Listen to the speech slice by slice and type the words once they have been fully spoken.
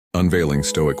Unveiling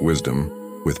Stoic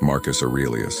Wisdom with Marcus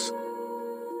Aurelius.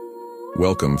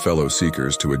 Welcome, fellow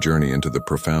seekers, to a journey into the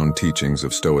profound teachings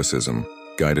of Stoicism,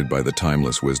 guided by the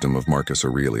timeless wisdom of Marcus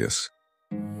Aurelius.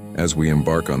 As we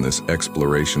embark on this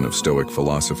exploration of Stoic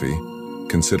philosophy,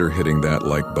 consider hitting that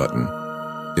like button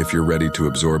if you're ready to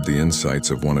absorb the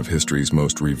insights of one of history's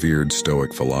most revered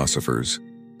Stoic philosophers.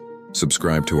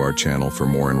 Subscribe to our channel for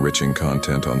more enriching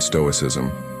content on Stoicism,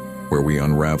 where we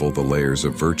unravel the layers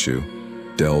of virtue,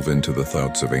 delve into the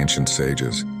thoughts of ancient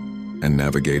sages, and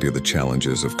navigate the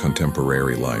challenges of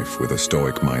contemporary life with a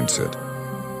Stoic mindset.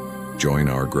 Join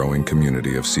our growing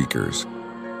community of seekers,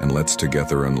 and let's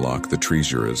together unlock the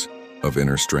treasures of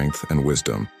inner strength and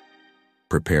wisdom.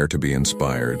 Prepare to be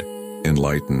inspired,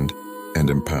 enlightened, and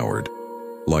empowered.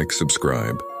 Like,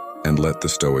 subscribe, and let the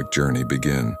Stoic journey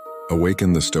begin.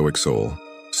 Awaken the Stoic soul.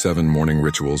 7 morning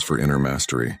rituals for inner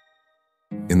mastery.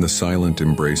 In the silent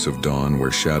embrace of dawn,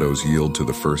 where shadows yield to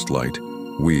the first light,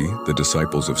 we, the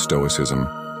disciples of Stoicism,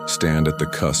 stand at the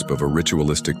cusp of a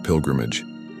ritualistic pilgrimage,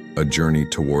 a journey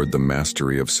toward the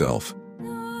mastery of self.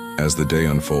 As the day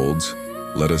unfolds,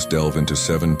 let us delve into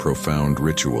 7 profound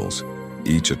rituals,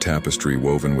 each a tapestry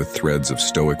woven with threads of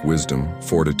Stoic wisdom,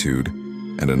 fortitude,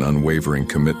 and an unwavering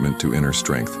commitment to inner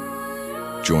strength.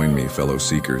 Join me, fellow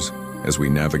seekers, as we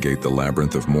navigate the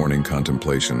labyrinth of morning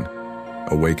contemplation,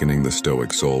 awakening the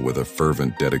Stoic soul with a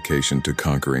fervent dedication to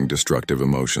conquering destructive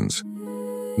emotions.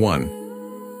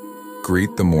 1.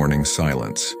 Greet the morning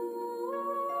silence.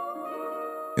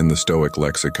 In the Stoic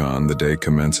lexicon, the day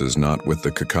commences not with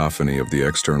the cacophony of the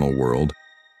external world,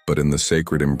 but in the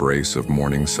sacred embrace of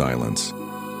morning silence.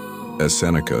 As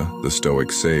Seneca, the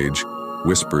Stoic sage,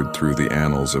 whispered through the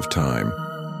annals of time,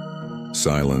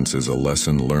 silence is a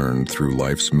lesson learned through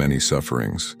life's many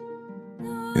sufferings.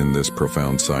 In this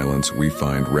profound silence, we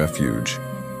find refuge,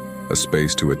 a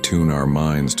space to attune our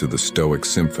minds to the Stoic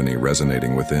symphony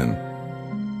resonating within.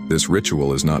 This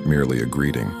ritual is not merely a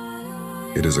greeting.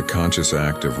 It is a conscious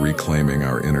act of reclaiming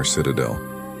our inner citadel,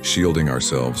 shielding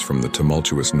ourselves from the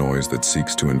tumultuous noise that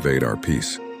seeks to invade our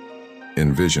peace.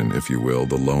 Envision, if you will,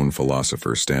 the lone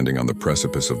philosopher standing on the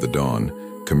precipice of the dawn,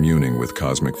 communing with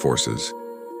cosmic forces.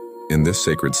 In this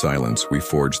sacred silence, we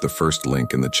forge the first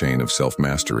link in the chain of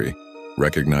self-mastery,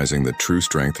 recognizing that true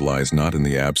strength lies not in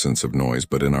the absence of noise,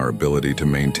 but in our ability to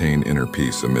maintain inner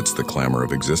peace amidst the clamor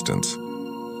of existence.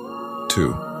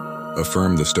 2.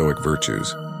 Affirm the Stoic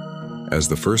virtues. As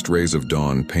the first rays of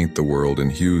dawn paint the world in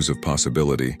hues of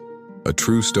possibility, a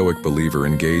true Stoic believer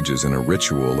engages in a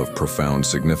ritual of profound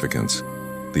significance,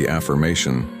 the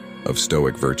affirmation of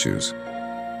Stoic virtues.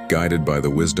 Guided by the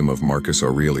wisdom of Marcus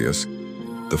Aurelius,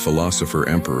 the philosopher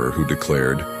emperor who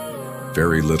declared,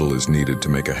 "Very little is needed to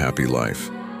make a happy life.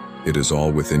 It is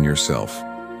all within yourself,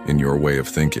 in your way of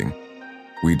thinking."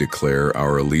 We declare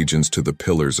our allegiance to the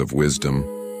pillars of wisdom,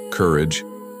 courage,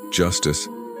 justice,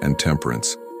 and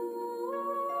temperance.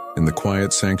 In the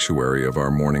quiet sanctuary of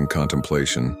our morning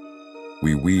contemplation,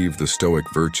 we weave the Stoic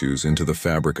virtues into the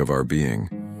fabric of our being.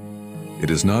 It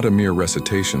is not a mere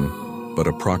recitation, but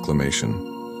a proclamation,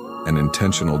 an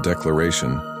intentional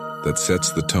declaration that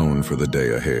sets the tone for the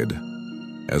day ahead.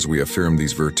 As we affirm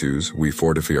these virtues, we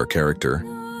fortify our character,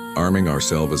 arming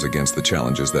ourselves against the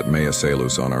challenges that may assail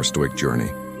us on our Stoic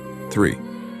journey. 3.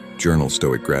 Journal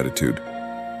Stoic gratitude.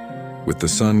 With the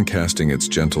sun casting its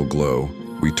gentle glow,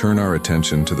 we turn our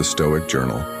attention to the Stoic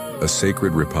journal, a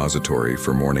sacred repository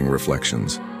for morning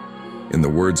reflections. In the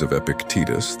words of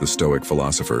Epictetus, the Stoic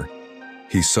philosopher,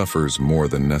 "He suffers more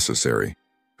than necessary,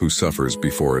 who suffers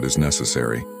before it is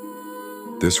necessary."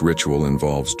 This ritual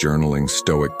involves journaling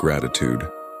Stoic gratitude,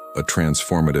 a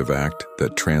transformative act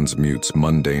that transmutes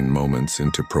mundane moments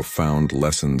into profound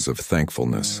lessons of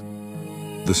thankfulness.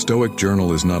 The Stoic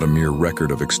journal is not a mere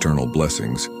record of external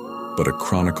blessings, but a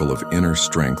chronicle of inner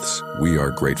strengths we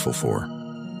are grateful for.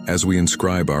 As we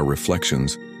inscribe our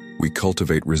reflections, we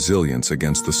cultivate resilience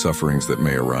against the sufferings that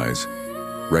may arise,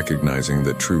 recognizing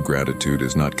that true gratitude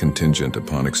is not contingent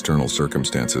upon external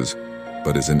circumstances,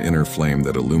 but is an inner flame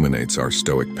that illuminates our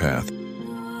Stoic path.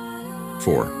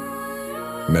 4.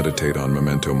 Meditate on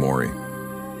memento mori.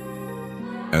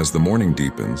 As the morning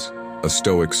deepens, a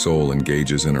Stoic soul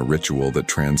engages in a ritual that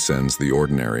transcends the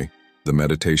ordinary, the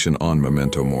meditation on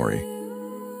memento mori.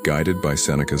 Guided by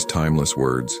Seneca's timeless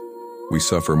words, we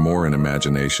suffer more in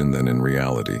imagination than in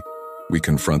reality. We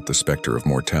confront the specter of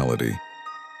mortality.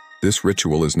 This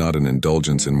ritual is not an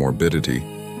indulgence in morbidity,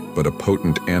 but a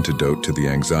potent antidote to the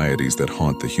anxieties that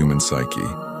haunt the human psyche.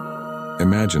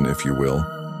 Imagine, if you will,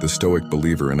 the Stoic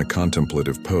believer in a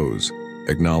contemplative pose,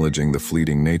 acknowledging the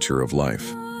fleeting nature of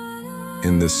life.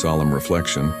 In this solemn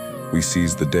reflection, We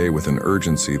seize the day with an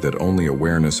urgency that only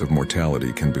awareness of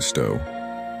mortality can bestow.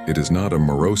 It is not a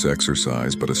morose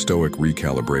exercise, but a stoic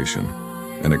recalibration,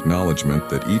 an acknowledgement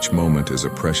that each moment is a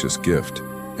precious gift,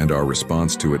 and our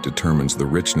response to it determines the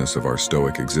richness of our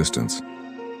stoic existence.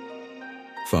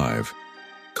 5.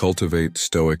 Cultivate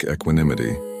stoic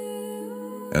equanimity.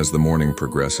 As the morning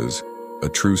progresses, a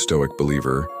true stoic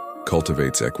believer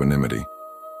cultivates equanimity.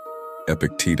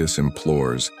 Epictetus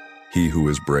implores, "He who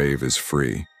is brave is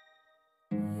free."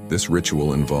 This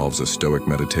ritual involves a stoic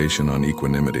meditation on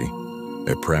equanimity,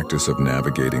 a practice of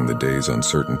navigating the day's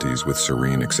uncertainties with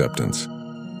serene acceptance.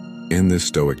 In this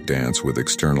stoic dance with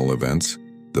external events,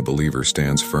 the believer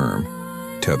stands firm,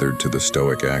 tethered to the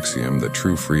stoic axiom that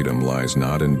true freedom lies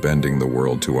not in bending the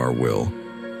world to our will,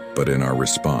 but in our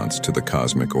response to the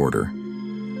cosmic order.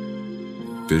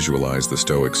 Visualize the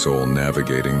stoic soul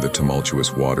navigating the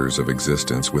tumultuous waters of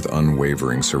existence with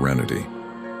unwavering serenity.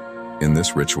 In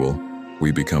this ritual,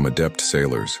 we become adept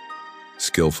sailors,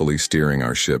 skillfully steering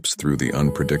our ships through the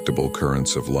unpredictable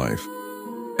currents of life.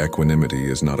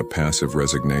 Equanimity is not a passive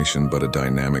resignation but a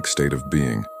dynamic state of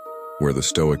being, where the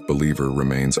stoic believer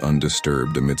remains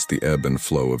undisturbed amidst the ebb and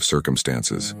flow of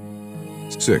circumstances.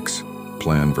 6.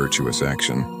 Plan virtuous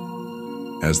action.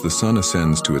 As the sun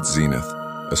ascends to its zenith,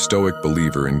 a stoic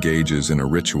believer engages in a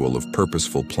ritual of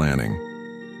purposeful planning.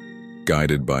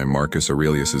 Guided by Marcus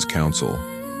Aurelius's counsel,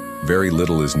 very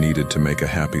little is needed to make a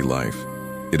happy life.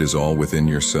 It is all within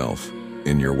yourself,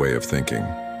 in your way of thinking.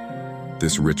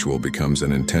 This ritual becomes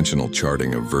an intentional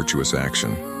charting of virtuous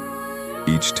action.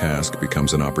 Each task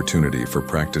becomes an opportunity for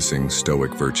practicing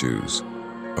stoic virtues,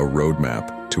 a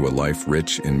roadmap to a life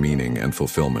rich in meaning and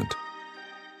fulfillment.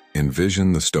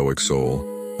 Envision the stoic soul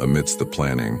amidst the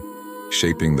planning,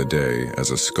 shaping the day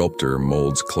as a sculptor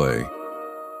molds clay.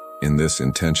 In this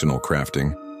intentional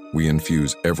crafting, we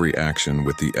infuse every action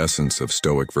with the essence of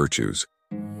stoic virtues.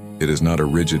 It is not a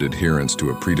rigid adherence to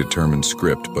a predetermined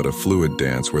script, but a fluid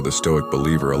dance where the stoic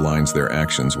believer aligns their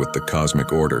actions with the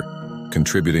cosmic order,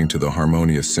 contributing to the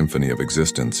harmonious symphony of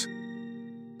existence.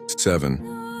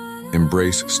 7.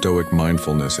 Embrace stoic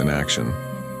mindfulness in action.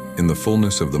 In the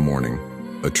fullness of the morning,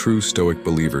 a true stoic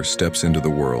believer steps into the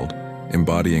world,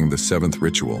 embodying the 7th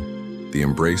ritual, the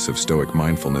embrace of stoic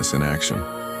mindfulness in action.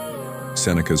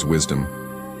 Seneca's wisdom,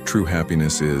 "True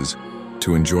happiness is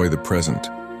to enjoy the present,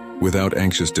 without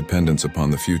anxious dependence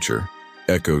upon the future,"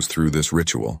 echoes through this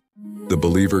ritual. The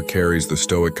believer carries the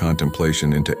stoic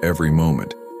contemplation into every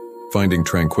moment, finding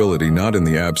tranquility not in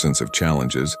the absence of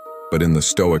challenges, but in the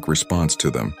stoic response to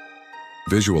them.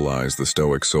 Visualize the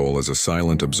stoic soul as a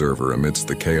silent observer amidst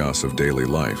the chaos of daily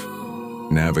life,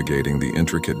 navigating the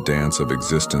intricate dance of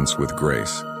existence with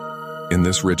grace. In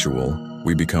this ritual,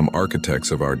 we become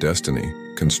architects of our destiny,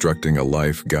 constructing a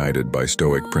life guided by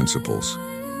stoic principles.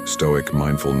 Stoic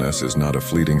mindfulness is not a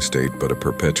fleeting state but a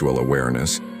perpetual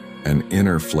awareness, an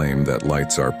inner flame that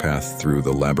lights our path through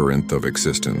the labyrinth of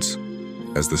existence.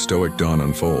 As the stoic dawn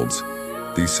unfolds,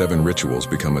 these 7 rituals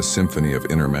become a symphony of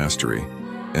inner mastery,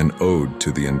 an ode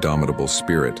to the indomitable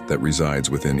spirit that resides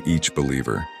within each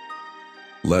believer.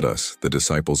 Let us, the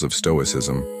disciples of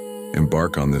Stoicism,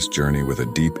 embark on this journey with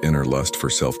a deep inner lust for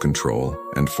self-control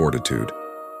and fortitude.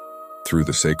 Through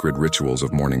the sacred rituals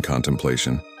of morning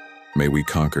contemplation, may we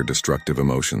conquer destructive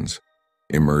emotions,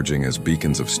 emerging as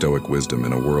beacons of stoic wisdom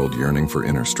in a world yearning for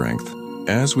inner strength.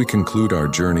 As we conclude our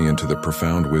journey into the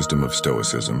profound wisdom of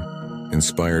Stoicism,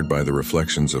 inspired by the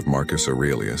reflections of Marcus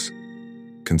Aurelius,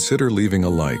 consider leaving a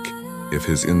like if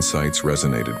his insights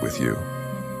resonated with you.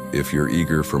 If you're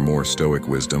eager for more stoic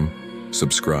wisdom,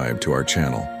 subscribe to our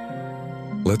channel.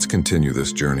 Let's continue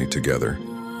this journey together,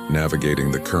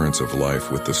 navigating the currents of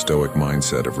life with the stoic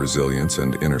mindset of resilience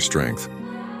and inner strength.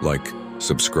 Like,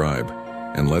 subscribe,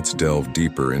 and let's delve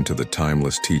deeper into the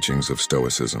timeless teachings of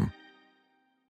Stoicism.